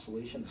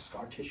encapsulation, the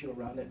scar tissue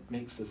around it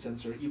makes the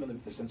sensor, even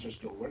if the sensor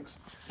still works,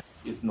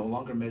 it's no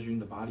longer measuring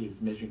the body, it's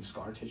measuring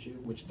scar tissue,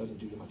 which doesn't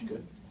do you much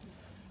good.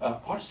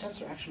 Our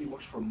sensor actually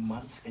works for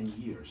months and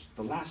years.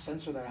 The last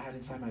sensor that I had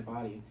inside my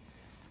body,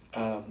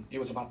 it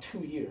was about 2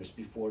 years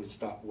before it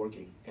stopped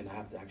working, and I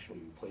had to actually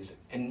replace it.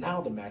 And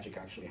now the magic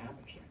actually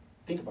happens, right?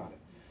 Think about it.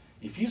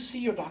 If you see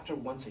your doctor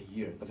once a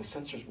year, but the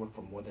sensors work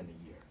for more than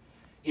a year,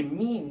 it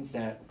means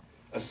that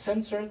a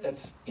sensor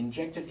that's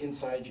injected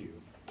inside you,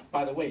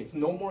 by the way, it's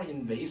no more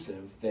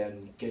invasive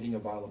than getting a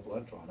vial of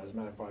blood drawn. As a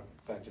matter of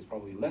fact, it's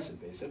probably less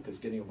invasive, because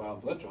getting a vial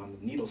of blood drawn,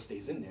 the needle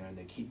stays in there and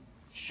they keep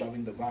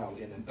shoving the vial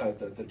in and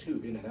the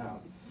tube in and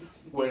out.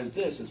 Whereas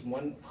this is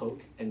one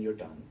poke and you're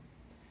done.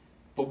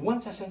 But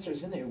once that sensor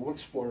is in there, it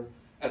works for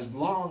as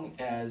long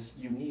as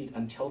you need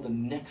until the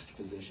next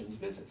physician's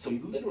visit. So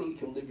you literally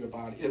can live your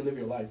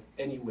life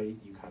any way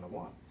you kind of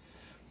want.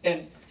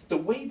 And the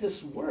way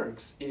this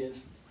works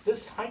is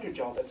this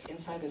hydrogel that's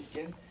inside the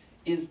skin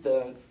is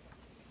the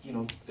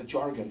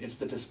jargon, it's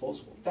the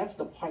disposable. That's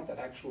the part that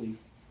actually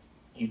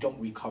you don't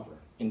recover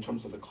in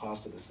terms of the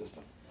cost of the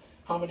system.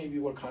 How many of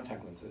you wear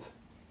contact lenses?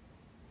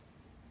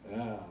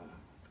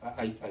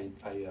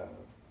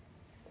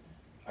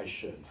 I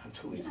should. I'm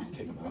too lazy to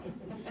take them out.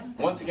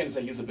 Once again, it's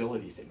a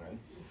usability thing,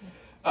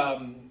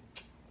 right?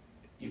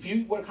 If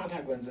you wear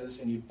contact lenses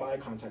and you buy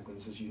contact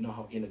lenses, you know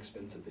how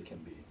inexpensive they can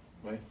be,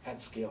 right?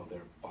 At scale, they're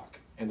a buck.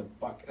 And the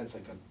buck, that's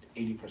like an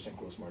 80%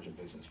 gross margin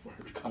business for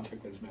a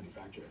contact lens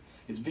manufacturer.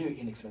 It's very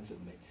inexpensive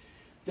to make.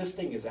 This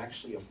thing is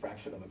actually a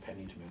fraction of a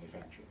penny to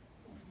manufacture.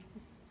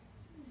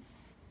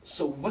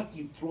 So what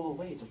you throw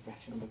away is a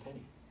fraction of a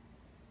penny.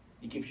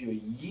 It gives you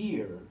a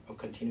year of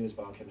continuous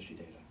biochemistry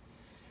data.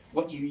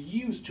 What you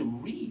use to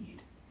read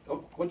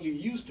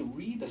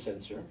the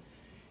sensor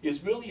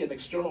is really an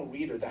external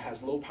reader that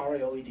has low power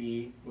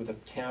LED with a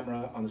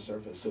camera on the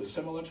surface. So it's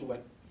similar to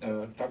what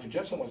Dr.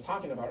 Jepsen was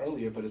talking about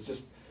earlier, but it's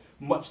just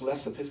much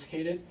less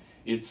sophisticated.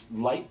 It's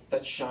light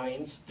that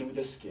shines through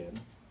the skin.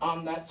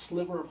 On that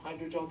sliver of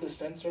hydrogel, this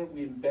sensor,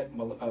 we embed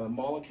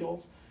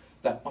molecules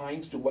that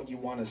binds to what you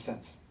want to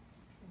sense.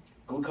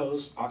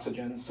 Glucose,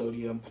 oxygen,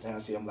 sodium,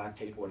 potassium,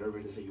 lactate, whatever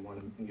it is that you want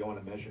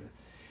to measure.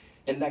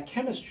 And that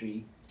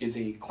chemistry is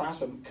a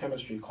class of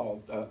chemistry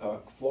called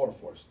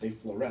fluorophores. They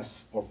fluoresce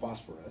or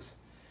phosphoresce.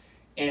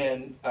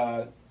 And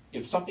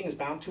if something is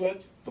bound to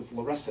it, the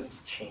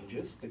fluorescence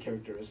changes, the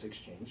characteristics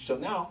change. So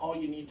now all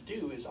you need to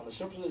do is on the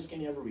surface of the skin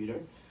you have a reader,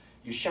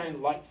 you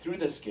shine light through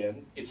the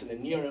skin, it's in the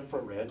near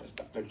infrared, as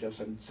Dr.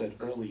 Jepsen said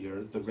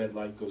earlier, the red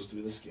light goes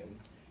through the skin.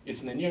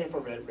 It's in the near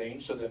infrared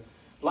range, so the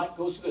light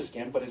goes through the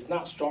skin, but it's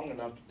not strong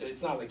enough,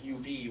 it's not like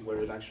UV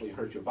where it actually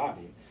hurts your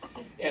body.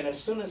 And as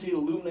soon as it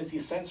illumines the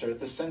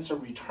sensor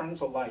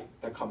returns a light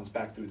that comes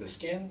back through the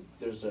skin.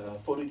 There's a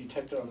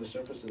photodetector on the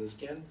surface of the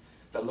skin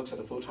that looks at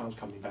the photons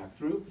coming back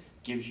through,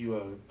 gives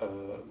you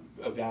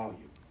a value.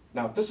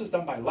 Now, this is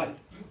done by light.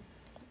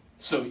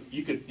 So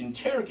you could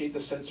interrogate the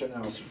sensor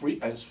now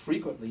as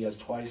frequently as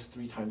twice,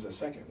 3 times a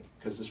second,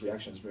 because this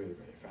reaction is very,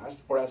 very fast,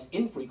 or as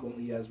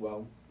infrequently as,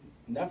 well,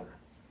 never.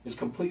 It's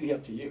completely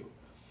up to you.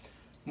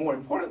 More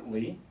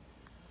importantly,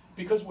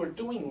 because we're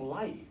doing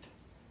light,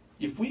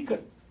 if we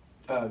could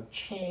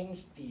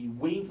change the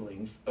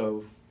wavelength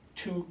of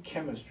 2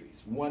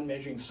 chemistries, one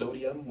measuring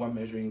sodium, one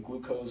measuring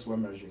glucose,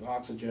 one measuring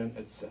oxygen,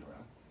 etc.,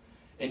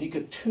 and you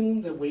could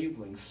tune the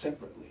wavelengths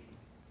separately,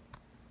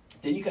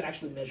 then you can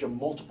actually measure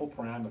multiple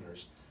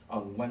parameters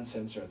on one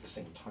sensor at the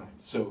same time.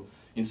 So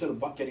instead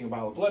of getting a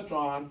vial of blood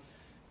drawn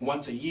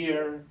once a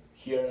year,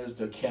 here's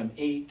the Chem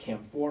 8,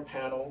 Chem 4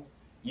 panel.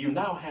 You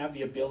now have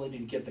the ability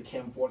to get the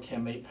Chem 4,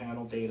 Chem 8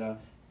 panel data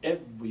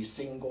every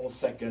single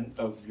second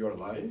of your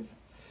life.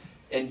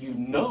 And you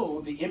know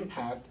the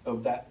impact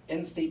of that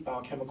end-state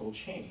biochemical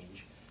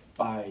change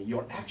by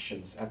your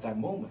actions at that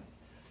moment.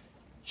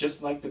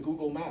 Just like the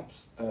Google Maps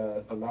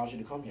allows you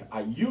to come here.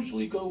 I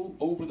usually go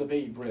over the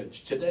Bay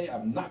Bridge. Today,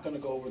 I'm not going to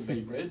go over the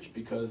Bay Bridge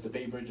because the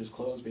Bay Bridge is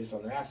closed based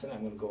on an accident.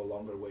 I'm going to go a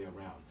longer way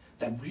around.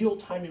 That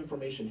real-time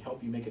information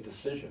helps you make a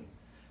decision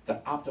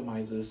that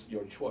optimizes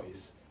your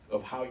choice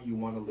of how you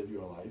want to live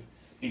your life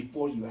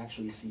before you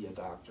actually see a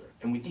doctor.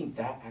 And we think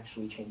that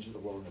actually changes the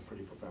world in a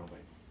pretty profound way.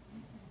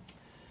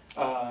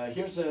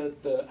 Here's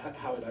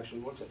how it actually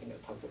works. I think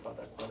I talked about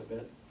that quite a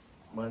bit,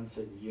 months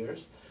and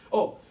years.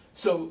 Oh,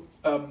 so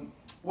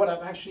what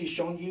I've actually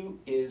shown you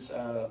is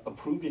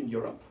approved in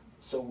Europe.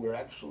 So we're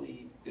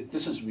actually,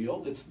 this is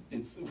real.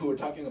 We were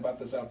talking about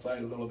this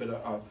outside a little bit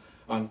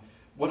on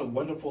what a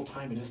wonderful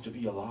time it is to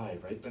be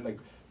alive, right? And like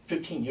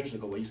 15 years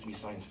ago, it used to be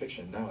science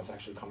fiction. Now it's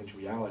actually coming to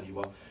reality.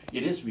 Well,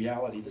 it is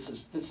reality. This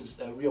is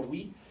real.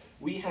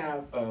 We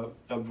have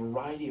a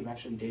variety of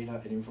actually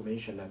data and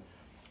information that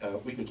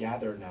we could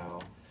gather now.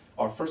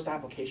 Our first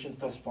applications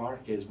thus far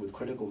is with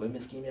critical limb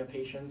ischemia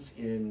patients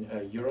in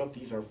Europe.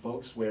 These are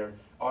folks where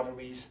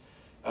arteries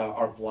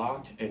are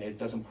blocked and it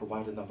doesn't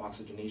provide enough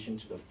oxygenation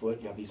to the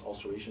foot. You have these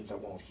ulcerations that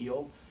won't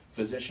heal.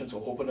 Physicians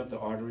will open up the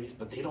arteries,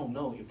 but they don't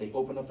know if they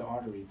open up the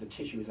arteries, the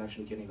tissue is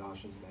actually getting the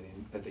oxygen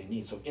that they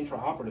need. So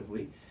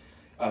intraoperatively,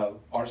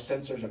 our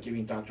sensors are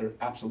giving doctor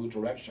absolute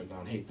direction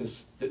on, hey,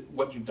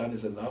 what you've done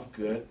is enough,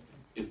 good.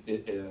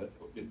 It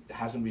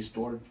hasn't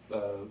restored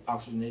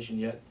oxygenation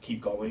yet,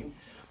 keep going.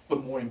 But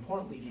more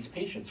importantly, these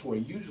patients who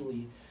are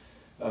usually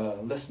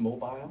less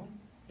mobile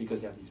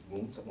because they have these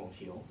wounds that won't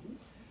heal,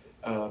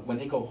 when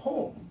they go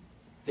home,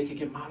 they can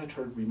get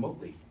monitored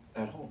remotely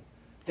at home.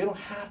 They don't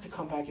have to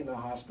come back into the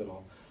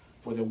hospital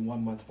for their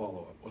 1 month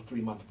follow-up, or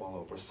 3 month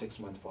follow-up, or 6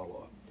 month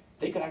follow-up.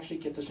 They could actually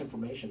get this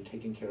information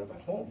taken care of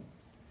at home.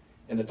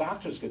 And the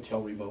doctors could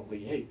tell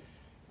remotely, hey,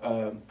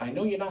 I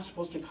know you're not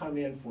supposed to come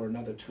in for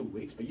another 2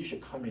 weeks, but you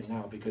should come in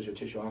now because your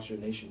tissue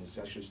oxygenation is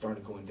actually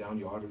starting to go down,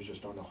 your arteries are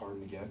starting to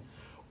harden again.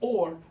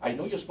 Or, I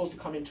know you're supposed to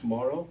come in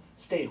tomorrow,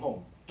 stay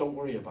home, don't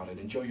worry about it,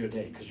 enjoy your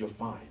day because you're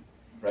fine,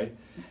 right?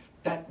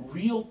 That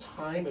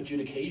real-time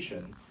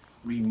adjudication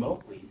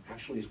remotely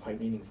actually is quite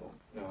meaningful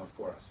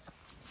for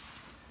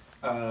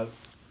us.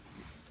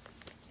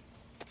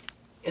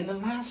 And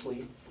then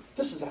lastly,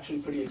 this is actually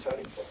pretty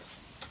exciting for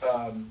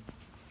us.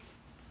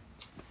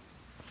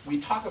 We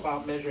talk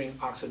about measuring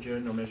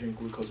oxygen or measuring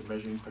glucose or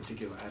measuring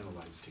particular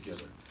analytes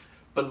together.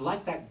 But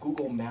like that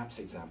Google Maps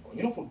example,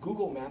 you know, for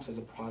Google Maps as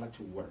a product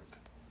to work,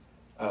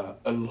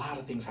 a lot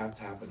of things have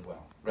to happen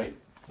well, right?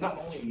 Not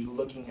only are you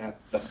looking at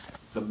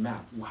the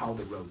map, how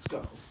the roads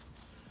go,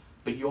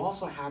 but you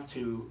also have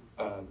to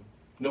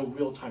know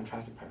real-time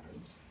traffic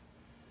patterns.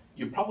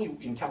 You probably,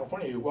 in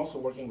California, you're also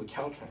working with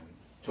Caltrans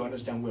to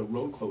understand where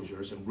road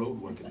closures and road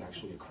work is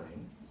actually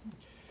occurring.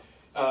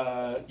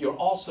 You're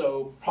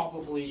also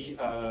probably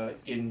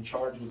in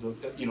charge with the,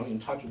 in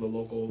touch with the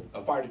local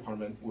fire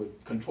department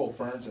with controlled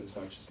burns and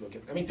such. Just look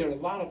at, I mean, there are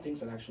a lot of things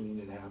that actually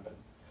need to happen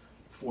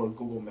for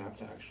Google Maps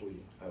to actually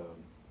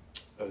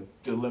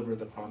deliver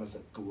the promise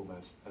that Google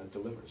Maps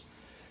delivers.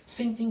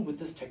 Same thing with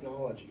this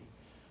technology.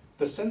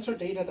 The sensor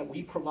data that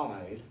we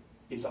provide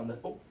is on the,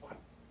 oh, crap.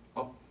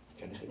 Oh,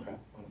 can I say crap?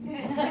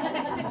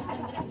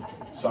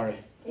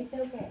 Sorry. It's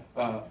okay.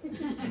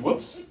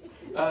 Whoops.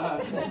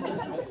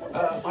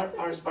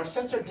 Our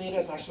sensor data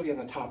is actually on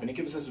the top, and it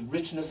gives us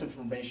richness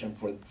information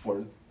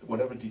for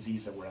whatever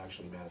disease that we're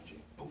actually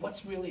managing. But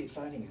what's really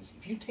exciting is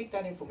if you take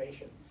that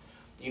information,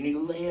 you need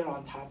to layer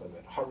on top of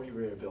it heart rate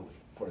variability,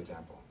 for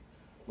example.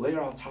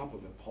 Layer on top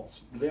of it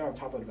pulse, layer on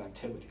top of it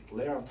activity,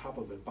 layer on top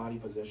of it body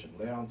position,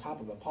 layer on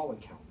top of it pollen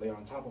count, layer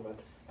on top of it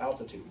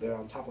altitude, layer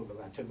on top of it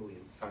activity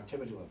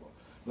level,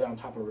 layer on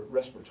top of it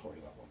respiratory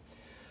level.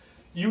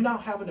 You now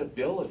have an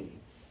ability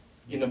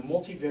in a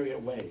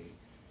multivariate way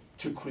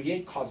to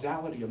create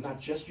causality of not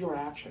just your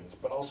actions,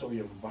 but also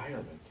your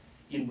environment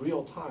in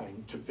real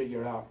time to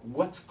figure out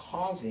what's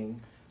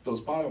causing those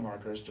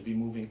biomarkers to be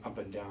moving up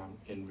and down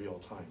in real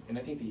time. And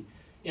I think the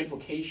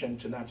implication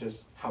to not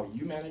just how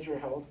you manage your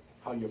health,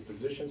 how your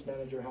physicians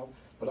manage your health,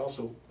 but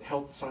also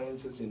health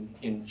sciences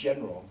in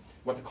general,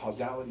 what the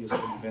causality of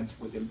certain events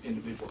within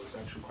individuals is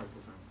actually quite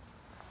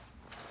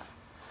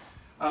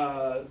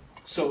profound.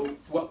 So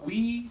what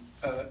we,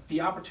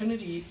 the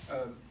opportunity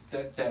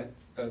that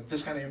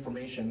this kind of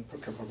information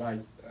can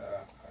provide,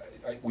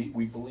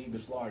 we believe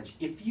is large.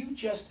 If you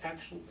just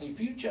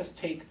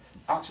take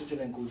oxygen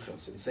and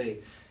glucose and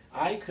say,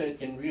 I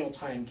could in real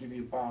time give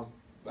you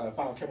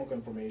biochemical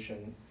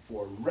information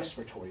for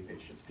respiratory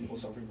patients, people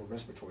suffering from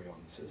respiratory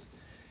illnesses,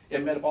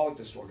 and metabolic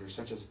disorders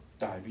such as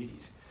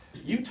diabetes.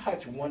 You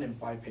touch 1 in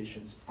 5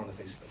 patients on the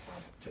face of the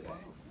planet today.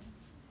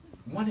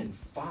 1 in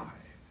 5.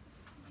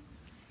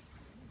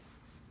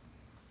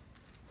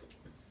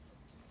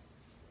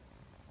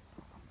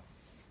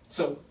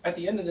 So at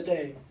the end of the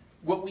day,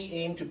 what we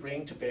aim to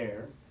bring to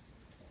bear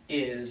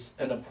is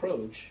an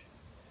approach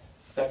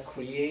that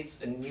creates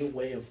a new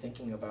way of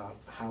thinking about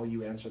how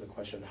you answer the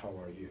question, how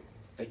are you?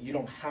 That you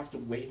don't have to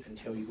wait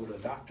until you go to a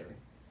doctor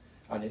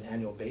on an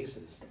annual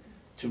basis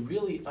to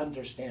really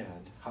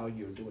understand how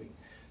you're doing.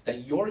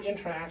 That your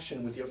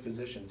interaction with your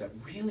physicians, that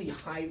really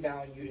high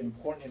value,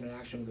 important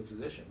interaction with the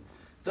physician,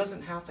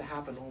 doesn't have to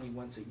happen only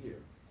once a year.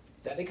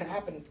 That it can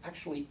happen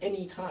actually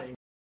any time